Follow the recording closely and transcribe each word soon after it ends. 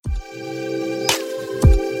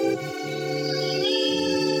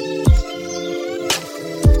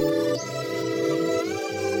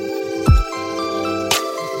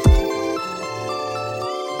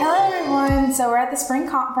at the spring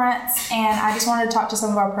conference, and I just wanted to talk to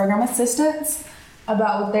some of our program assistants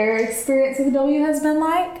about what their experience with the W has been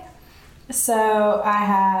like. So I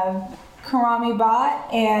have Karami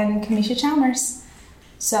Bott and Kamisha Chalmers.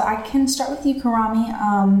 So I can start with you,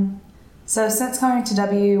 Karami. So since coming to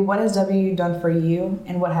W, what has W done for you,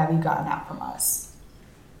 and what have you gotten out from us?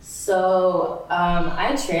 So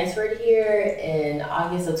I transferred here in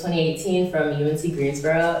August of 2018 from UNC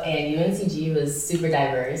Greensboro, and UNCG was super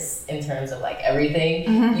diverse in terms of like everything.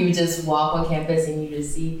 Mm-hmm. You would just walk on campus and you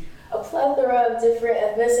just see a plethora of different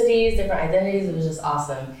ethnicities, different identities. It was just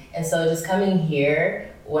awesome. And so just coming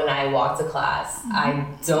here, when I walk to class, mm-hmm. I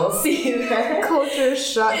don't see that. Culture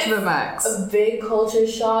shock to the max. A big culture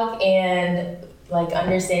shock, and like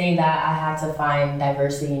understanding that I had to find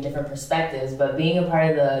diversity in different perspectives, but being a part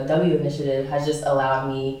of the W Initiative has just allowed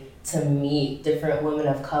me to meet different women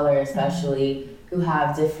of color, especially, who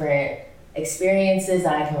have different experiences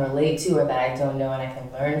that I can relate to or that I don't know and I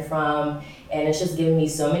can learn from. And it's just given me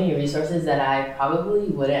so many resources that I probably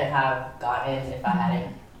wouldn't have gotten if I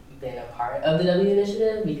hadn't been a part of the W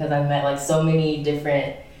Initiative, because I've met like so many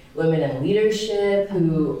different women in leadership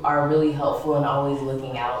who are really helpful and always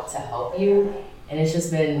looking out to help you. And it's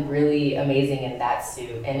just been really amazing in that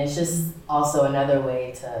suit. And it's just also another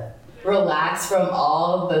way to relax from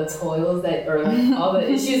all the toils that, or like all the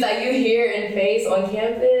issues that you hear and face on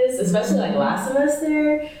campus, especially like last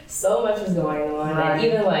semester. So much was going on. Right. And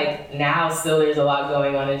even like now, still there's a lot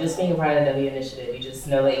going on. And just being a part of the W Initiative, you just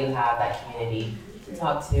know that you have that community to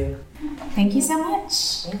talk to. Thank you so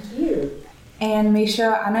much. Thank you. And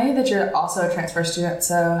Misha, I know that you're also a transfer student,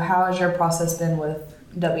 so how has your process been with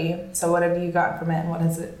W? So what have you gotten from it, and what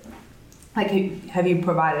is it like have you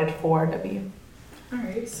provided for W?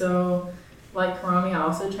 Alright, so like Karami, I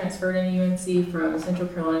also transferred into UNC from Central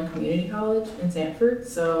Carolina Community College in Sanford.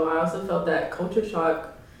 So I also felt that culture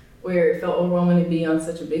shock where it felt overwhelming to be on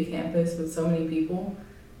such a big campus with so many people.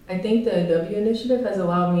 I think the W Initiative has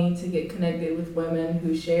allowed me to get connected with women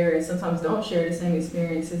who share and sometimes don't share the same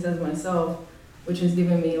experiences as myself, which has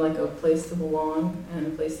given me like a place to belong and a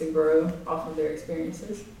place to grow off of their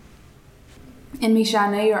experiences. And Misha,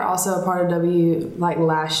 I know you're also a part of W like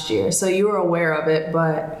last year, so you were aware of it,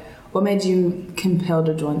 but what made you compelled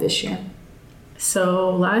to join this year?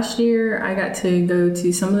 So last year I got to go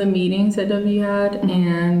to some of the meetings that W had,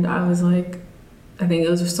 and I was like, I think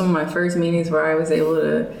those were some of my first meetings where I was able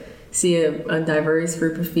to see a diverse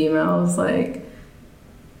group of females, like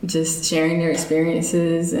just sharing their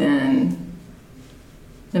experiences and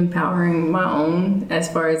empowering my own as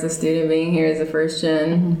far as a student being here as a first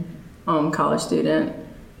gen college student.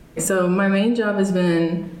 So my main job has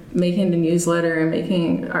been making the newsletter and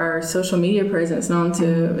making our social media presence known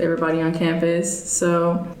to everybody on campus.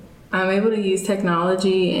 So I'm able to use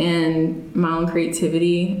technology and my own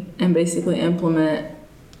creativity and basically implement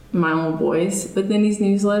my own voice within these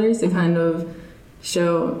newsletters to kind of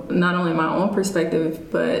show not only my own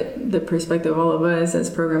perspective, but the perspective of all of us as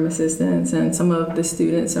program assistants and some of the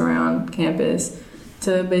students around campus,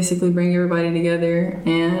 to basically bring everybody together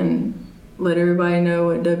and let everybody know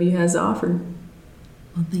what W has to offer.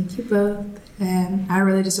 Well, thank you both. And I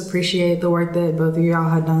really just appreciate the work that both of y'all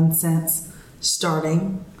have done since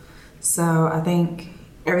starting. So I think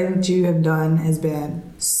everything that you have done has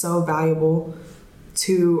been so valuable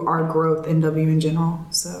to our growth in W in general.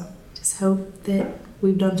 So just hope that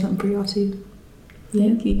we've done something for y'all too.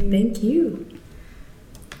 Thank you. Thank you.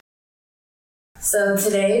 So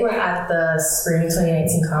today we're at the Spring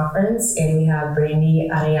 2019 conference, and we have Brandy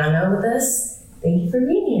Arellano with us. Thank you for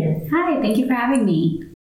being here. Hi, thank you for having me.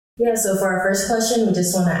 Yeah, so for our first question, we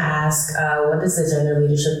just want to ask, what does the gender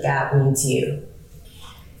leadership gap mean to you?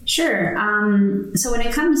 Sure. So when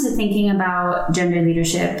it comes to thinking about gender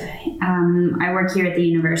leadership, I work here at the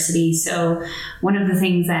university. So one of the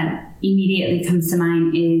things that immediately comes to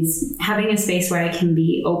mind is having a space where I can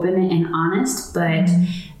be open and honest, but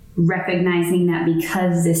recognizing that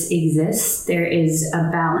because this exists, there is a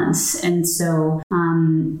balance. And so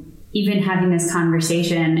even having this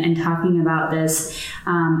conversation and talking about this,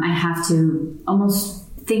 I have to almost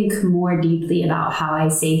think more deeply about how I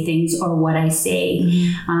say things or what I say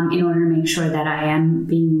in order to make sure that I am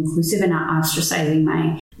being inclusive and not ostracizing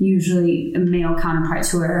my usually male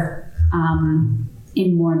counterparts who are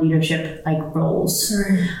in more leadership like roles.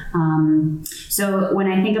 So when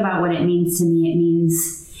I think about what it means to me, it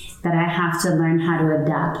means that I have to learn how to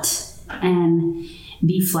adapt and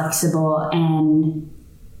be flexible and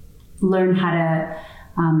learn how to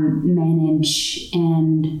manage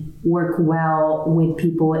and work well with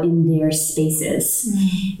people in their spaces.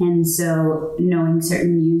 And so knowing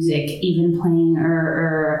certain music, even playing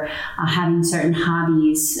or having certain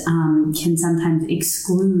hobbies can sometimes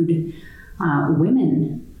exclude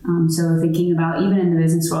women. So thinking about even in the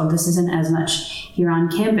business world, this isn't as much here on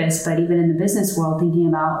campus, but even in the business world, thinking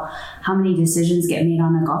about how many decisions get made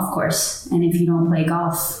on a golf course. And if you don't play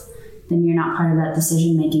golf, then you're not part of that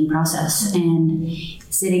decision-making process. And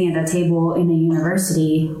sitting at a table in a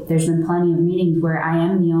university, there's been plenty of meetings where I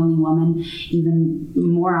am the only woman, even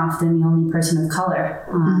more often the only person of color.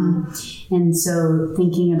 And so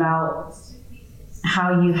thinking about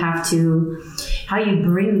how you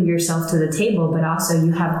bring yourself to the table, but also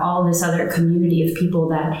you have all this other community of people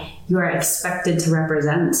that you are expected to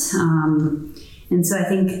represent. And so I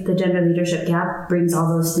think the gender leadership gap brings all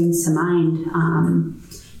those things to mind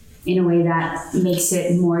in a way that makes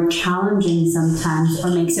it more challenging sometimes,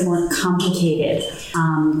 or makes it more complicated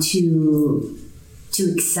to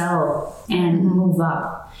excel and move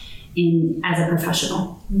up as a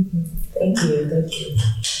professional. Thank you.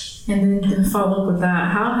 And then to follow up with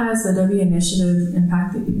that, how has the W Initiative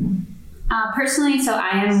impacted you? Personally, so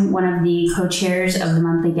I am one of the co-chairs of the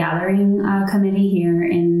monthly gathering committee here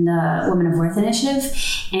in the Women of Worth Initiative.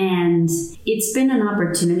 And it's been an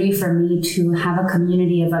opportunity for me to have a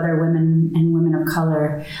community of other women and women of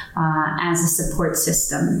color as a support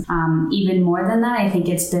system. Even more than that, I think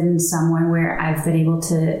it's been somewhere where I've been able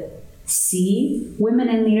to see women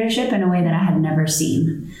in leadership in a way that I had never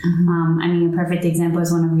seen. I mean, a perfect example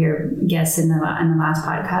is one of your guests in the last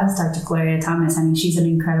podcast, Dr. Gloria Thomas. I mean, she's an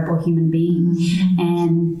incredible human being.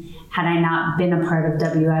 And had I not been a part of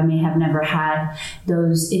W, I may have never had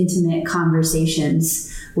those intimate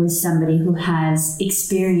conversations with somebody who has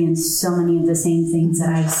experienced so many of the same things that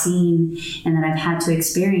I've seen and that I've had to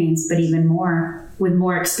experience, but even more, with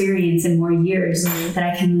more experience and more years, that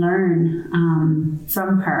I can learn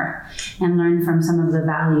from her and learn from some of the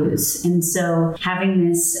values. And so having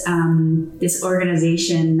this this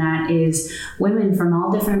organization that is women from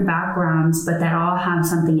all different backgrounds, but that all have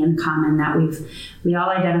something in common, that we all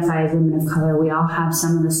identify as women of color, we all have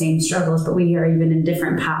some of the same struggles, but we are even in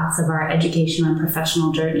different paths of our educational and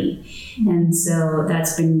professional journey. And so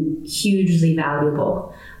that's been hugely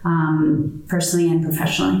valuable, personally and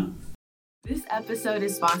professionally. This episode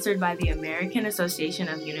is sponsored by the American Association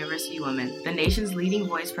of University Women, the nation's leading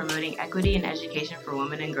voice promoting equity in education for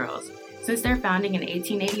women and girls. Since their founding in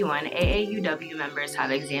 1881, AAUW members have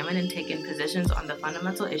examined and taken positions on the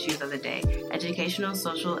fundamental issues of the day: educational,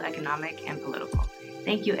 social, economic, and political.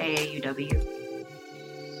 Thank you, AAUW.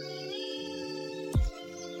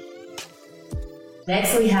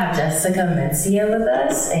 Next, we have Jessica Mencia with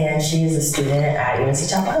us, and she is a student at UNC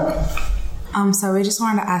Chapel Hill. So we just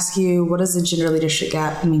wanted to ask you, what does the gender leadership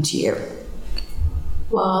gap mean to you?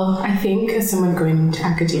 Well, I think as someone going into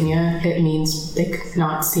academia, it means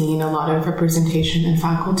not seeing a lot of representation in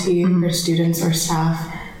faculty or students or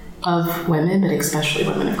staff of women, but especially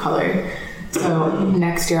women of color. So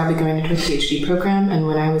next year I'll be going into a PhD program, and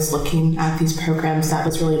when I was looking at these programs, that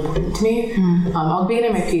was really important to me. I'll be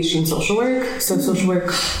getting my PhD in social work, so social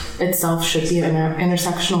work itself should be an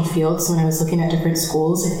intersectional field. So when I was looking at different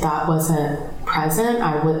schools, if that wasn't present,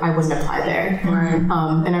 I wouldn't apply there.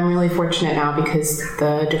 And I'm really fortunate now because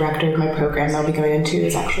the director of my program that I'll be going into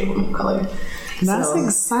is actually a woman of color. That's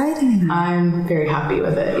exciting. I'm very happy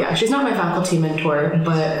with it. Yeah, she's not my faculty mentor,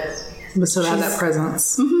 but still have that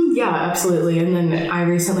presence. Yeah, absolutely. And then I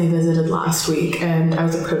recently visited last week, and I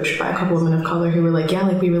was approached by a couple women of color who were like,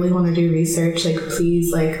 yeah, we really want to do research.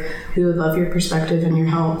 Please, we would love your perspective and your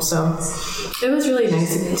help. So it was really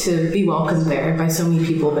nice to be welcomed there by so many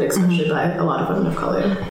people, but especially by a lot of women of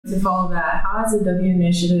color. To follow that, how has the W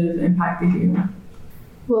Initiative impacted you?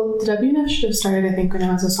 Well, the W Initiative started, I think, when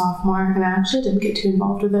I was a sophomore, and I actually didn't get too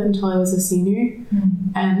involved with it until I was a senior.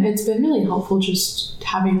 And it's been really helpful just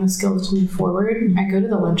having the skills to move forward. I go to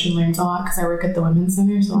the lunch and learns a lot because I work at the Women's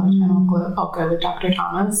Center, so a lot of time I'll go with Dr.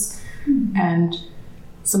 Thomas. And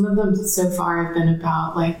some of them so far have been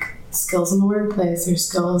about skills in the workplace or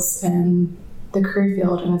skills in the career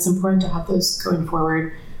field, and it's important to have those going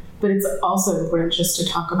forward. But it's also important just to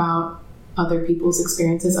talk about other people's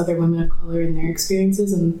experiences, other women of color and their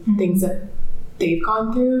experiences and things that they've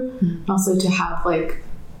gone through. And also to have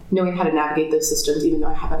knowing how to navigate those systems even though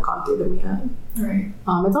I haven't gone through them yet. Right.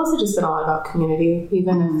 It's also just been a lot about community.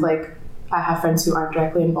 Even if I have friends who aren't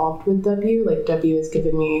directly involved with W, W has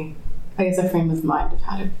given me, I guess, a frame of mind of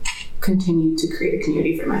how to continue to create a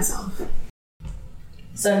community for myself.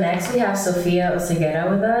 So next we have Sophia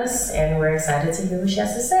Oseguera with us, and we're excited to hear what she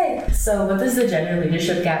has to say. So what does the gender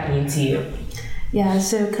leadership gap mean to you? Yeah,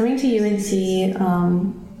 so coming to UNC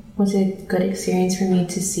was a good experience for me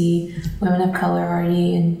to see women of color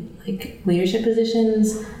already in like leadership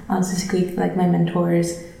positions. Specifically, like my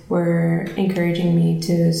mentors were encouraging me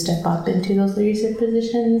to step up into those leadership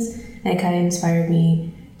positions, and it kind of inspired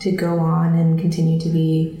me to go on and continue to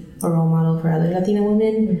be a role model for other Latina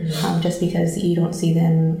women. Just because you don't see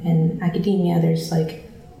them in academia, there's like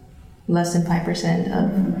less than 5%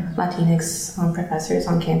 of Latinx professors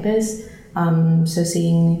on campus. So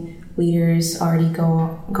seeing leaders already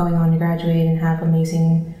going on to graduate and have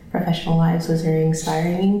amazing professional lives was very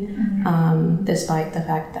inspiring, despite the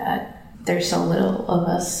fact that there's so little of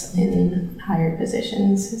us in higher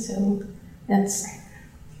positions. So that's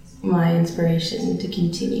my inspiration to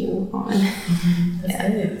continue on.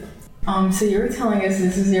 So you were telling us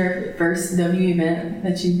this is your first W event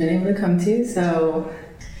that you've been able to come to. So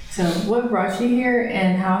what brought you here,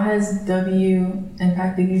 and how has W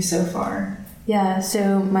impacted you so far? Yeah,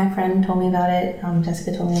 so my friend told me about it,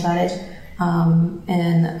 Jessica told me about it,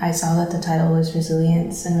 and I saw that the title was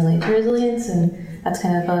Resilience and Relate to Resilience, and that's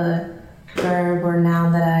kind of a verb or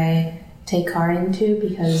noun that I take heart into,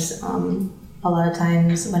 because a lot of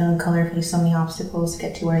times women of color face so many obstacles to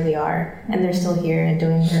get to where they are, and they're still here and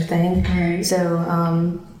doing their thing. Right. So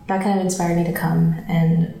that kind of inspired me to come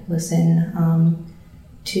and listen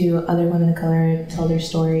to other women of color tell their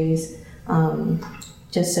stories,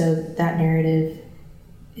 just so that narrative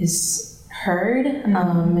is heard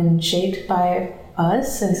and shaped by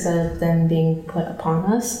us instead of them being put upon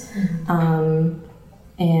us.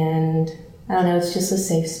 And I don't know, it's just a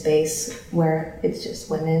safe space where it's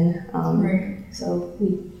just women. Right. So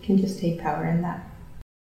we can just take power in that.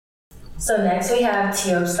 So next we have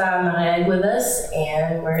Teosta Maeg with us,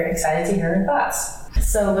 and we're excited to hear her thoughts.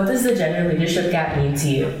 So what does the gender leadership gap mean to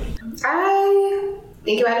you? I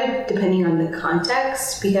think about it depending on the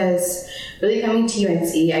context, because really coming to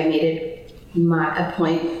UNC, I made it a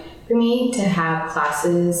point for me to have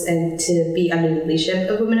classes and to be under the leadership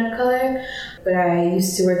of women of color. But I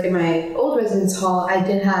used to work in my old residence hall. I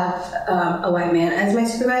did have a white man as my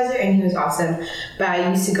supervisor, and he was awesome. But I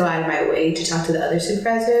used to go out of my way to talk to the other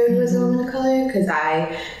supervisor who was a woman of color, because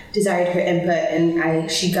I desired her input,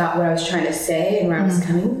 and she got what I was trying to say and where I was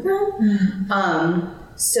coming from.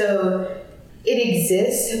 So it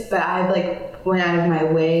exists, but I've went out of my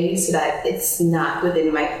way so that it's not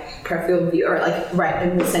within my peripheral view, or right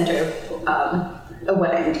in the center of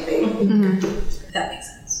what I'm doing. If that makes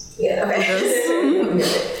sense. Yeah. Okay.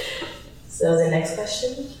 So the next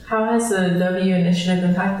question. How has the W initiative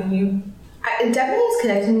impacted you? It definitely has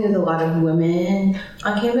connected me with a lot of women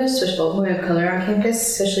on campus, especially women of color on campus,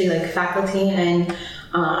 especially faculty and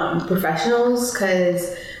professionals,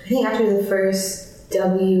 because I think after the first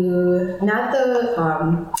W, not the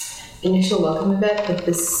initial welcome event, but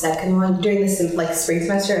the second one during the spring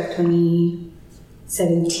semester of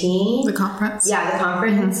 2017. The conference? Yeah, the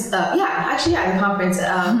conference. The conference.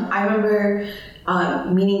 I remember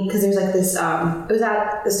meeting, because there's this, it was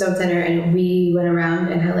at the Stone Center, and we went around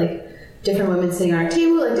and had different women sitting on our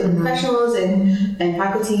table, different professionals and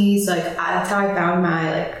faculty. So that's how I found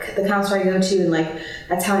my the counselor I go to, and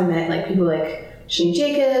that's how I met people like Shane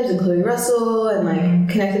Jacobs and Chloe Russell, and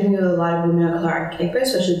connected me with a lot of women of color on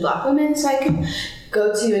campus, especially Black women, so I could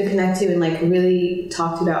go to and connect to and really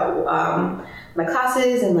talk to about my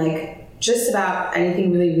classes and just about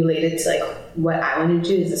anything really related to what I wanted to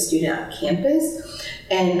do as a student on campus.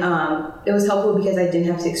 And it was helpful because I didn't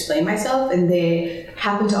have to explain myself, and they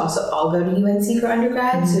happened to also all go to UNC for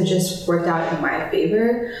undergrad, so it just worked out in my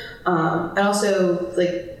favor. And also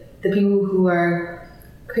the people who are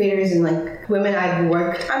creators and women I've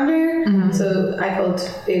worked under, so I felt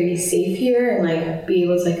very safe here and be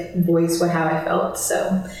able to voice how I felt.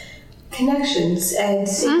 So connections and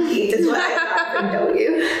safety is what I got from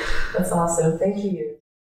W. That's awesome. Thank you.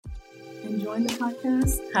 Enjoying the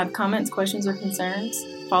podcast? Have comments, questions, or concerns?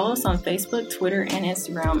 Follow us on Facebook, Twitter, and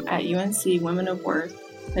Instagram at UNC Women of Worth.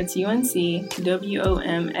 That's UNC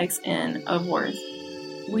WOMXN of Worth.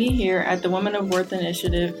 We here at the Women of Worth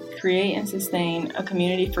Initiative create and sustain a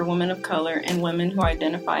community for women of color and women who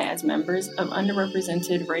identify as members of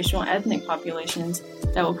underrepresented racial and ethnic populations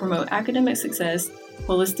that will promote academic success,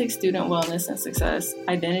 holistic student wellness and success,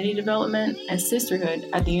 identity development, and sisterhood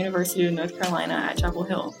at the University of North Carolina at Chapel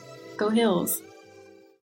Hill. Go Hills!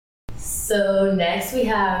 So next we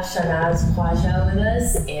have Shanaz Khwaja with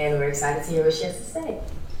us, and we're excited to hear what she has to say.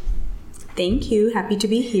 Thank you. Happy to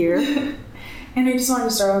be here. And I just wanted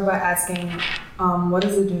to start off by asking, what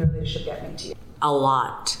does the gender leadership gap mean to you? A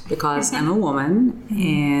lot, because I'm a woman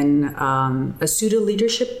in a pseudo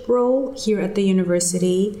leadership role here at the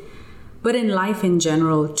university. but in life in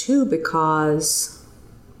general too, because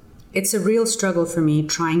it's a real struggle for me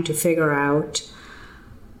trying to figure out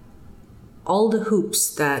all the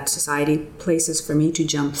hoops that society places for me to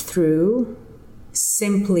jump through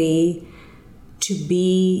simply to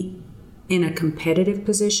be in a competitive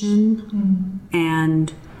position.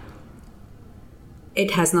 And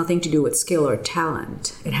it has nothing to do with skill or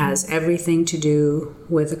talent. It has everything to do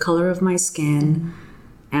with the color of my skin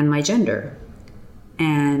and my gender.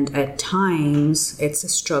 And at times it's a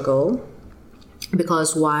struggle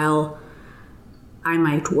because while I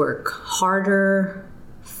might work harder,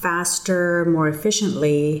 faster, more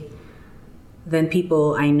efficiently than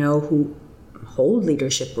people I know who hold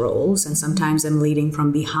leadership roles, and sometimes I'm leading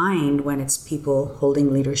from behind when it's people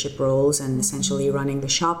holding leadership roles and essentially running the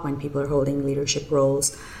shop when people are holding leadership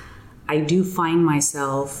roles, I do find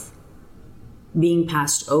myself being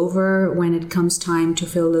passed over when it comes time to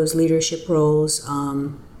fill those leadership roles.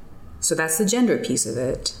 So that's the gender piece of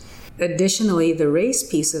it. Additionally, the race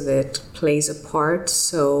piece of it plays a part.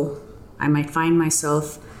 So I might find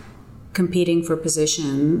myself competing for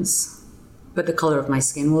positions, but the color of my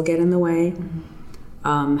skin will get in the way.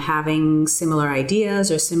 Having similar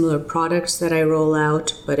ideas or similar products that I roll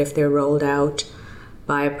out, but if they're rolled out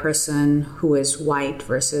by a person who is white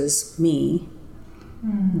versus me,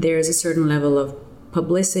 there's a certain level of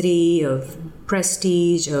publicity, of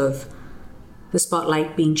prestige, of the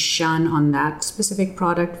spotlight being shone on that specific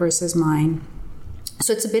product versus mine.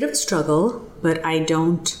 So it's a bit of a struggle, but I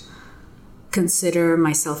don't consider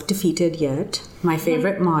myself defeated yet. My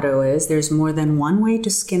favorite motto is there's more than one way to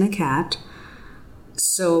skin a cat.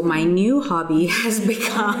 So my new hobby has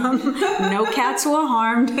become no cats were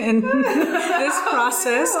harmed in this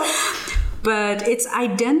process, but it's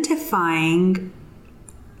identifying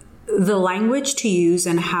the language to use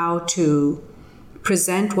and how to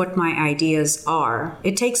present what my ideas are.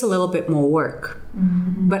 It takes a little bit more work,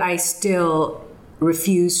 but I still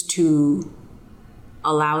refuse to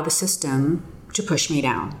allow the system to push me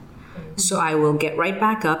down. So I will get right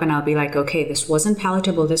back up and I'll be like, okay, this wasn't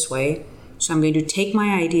palatable this way. So I'm going to take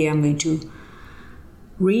my idea, I'm going to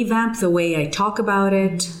revamp the way I talk about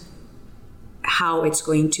it, how it's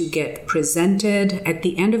going to get presented. At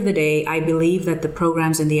the end of the day, I believe that the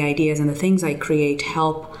programs and the ideas and the things I create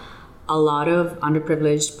help a lot of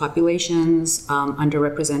underprivileged populations,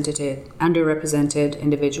 underrepresented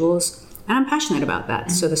individuals, and I'm passionate about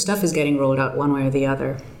that. So the stuff is getting rolled out one way or the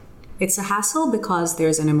other. It's a hassle because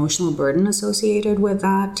there's an emotional burden associated with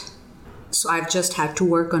that. So I've just had to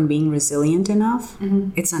work on being resilient enough.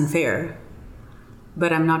 It's unfair,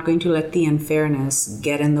 but I'm not going to let the unfairness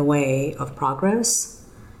get in the way of progress.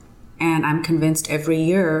 And I'm convinced every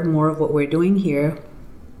year more of what we're doing here,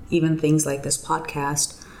 even things like this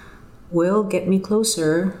podcast, will get me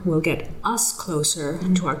closer, will get us closer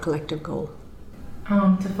to our collective goal.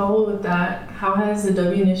 To follow with that, how has the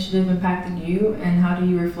W Initiative impacted you, and how do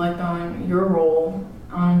you reflect on your role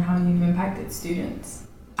on how you've impacted students?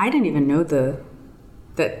 I didn't even know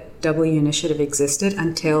that W Initiative existed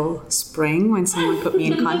until spring when someone put me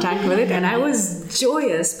in contact with it, and I was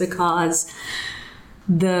joyous because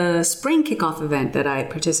the spring kickoff event that I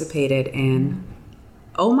participated in,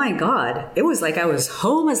 oh my God, it was like I was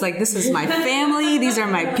home. I was like, this is my family, these are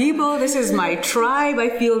my people, this is my tribe,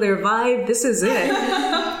 I feel their vibe, this is it.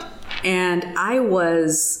 And I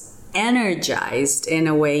was energized in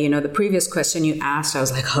a way. The previous question you asked, I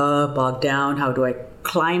was like, bogged down, how do I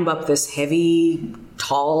climb up this heavy,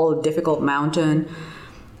 tall, difficult mountain?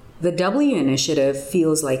 The W Initiative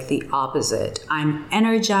feels like the opposite. I'm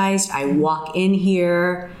energized, I walk in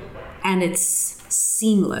here, and it's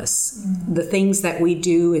seamless. The things that we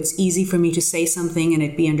do, it's easy for me to say something and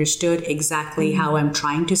it be understood exactly how I'm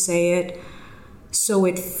trying to say it. So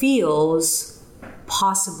it feels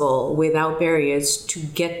possible without barriers to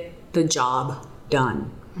get the job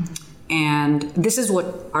done. And this is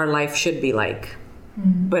what our life should be like,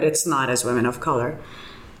 but it's not as women of color.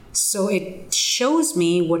 So it shows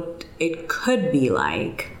me what it could be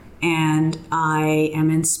like. And I am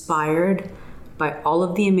inspired by all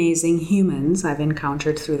of the amazing humans I've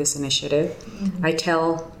encountered through this initiative. I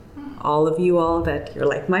tell all of you all that you're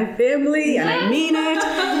like my family, and I mean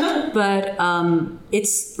it. But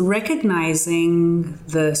it's recognizing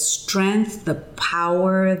the strength, the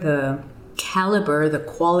power, the caliber, the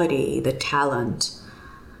quality, the talent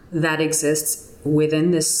that exists within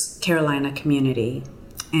this Carolina community.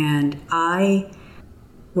 And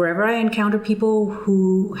wherever I encounter people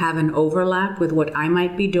who have an overlap with what I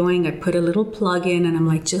might be doing, I put a little plug in and I'm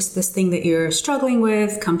like, just this thing that you're struggling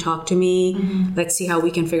with, come talk to me. Let's see how we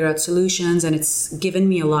can figure out solutions. And it's given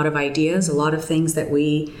me a lot of ideas, a lot of things that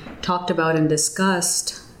we talked about and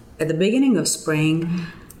discussed at the beginning of spring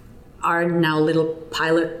are now little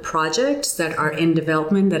pilot projects that are in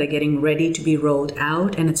development that are getting ready to be rolled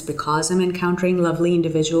out. And it's because I'm encountering lovely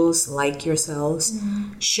individuals like yourselves,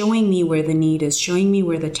 showing me where the need is, showing me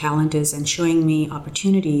where the talent is, and showing me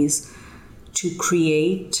opportunities to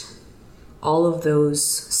create all of those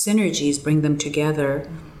synergies, bring them together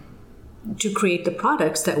to create the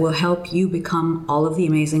products that will help you become all of the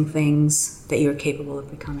amazing things that you're capable of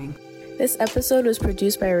becoming. This episode was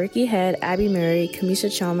produced by Ricky Head, Abby Murray,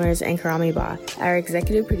 Kamisha Chalmers, and Karami Ba. Our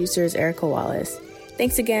executive producer is Erica Wallace.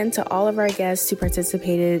 Thanks again to all of our guests who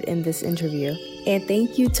participated in this interview. And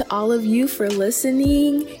thank you to all of you for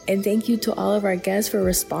listening. And thank you to all of our guests for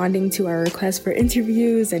responding to our request for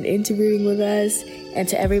interviews and interviewing with us. And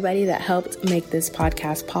to everybody that helped make this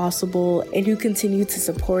podcast possible and who continue to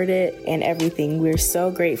support it and everything. We're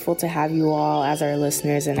so grateful to have you all as our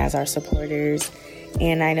listeners and as our supporters.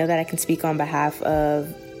 And I know that I can speak on behalf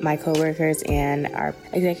of my coworkers and our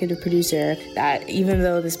executive producer that even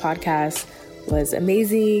though this podcast was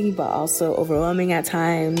amazing but also overwhelming at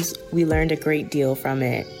times, we learned a great deal from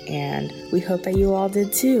it, and we hope that you all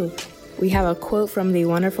did too. We have a quote from the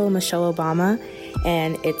wonderful Michelle Obama,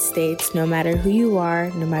 and it states, "No matter who you are,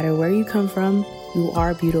 no matter where you come from, you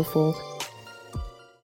are beautiful.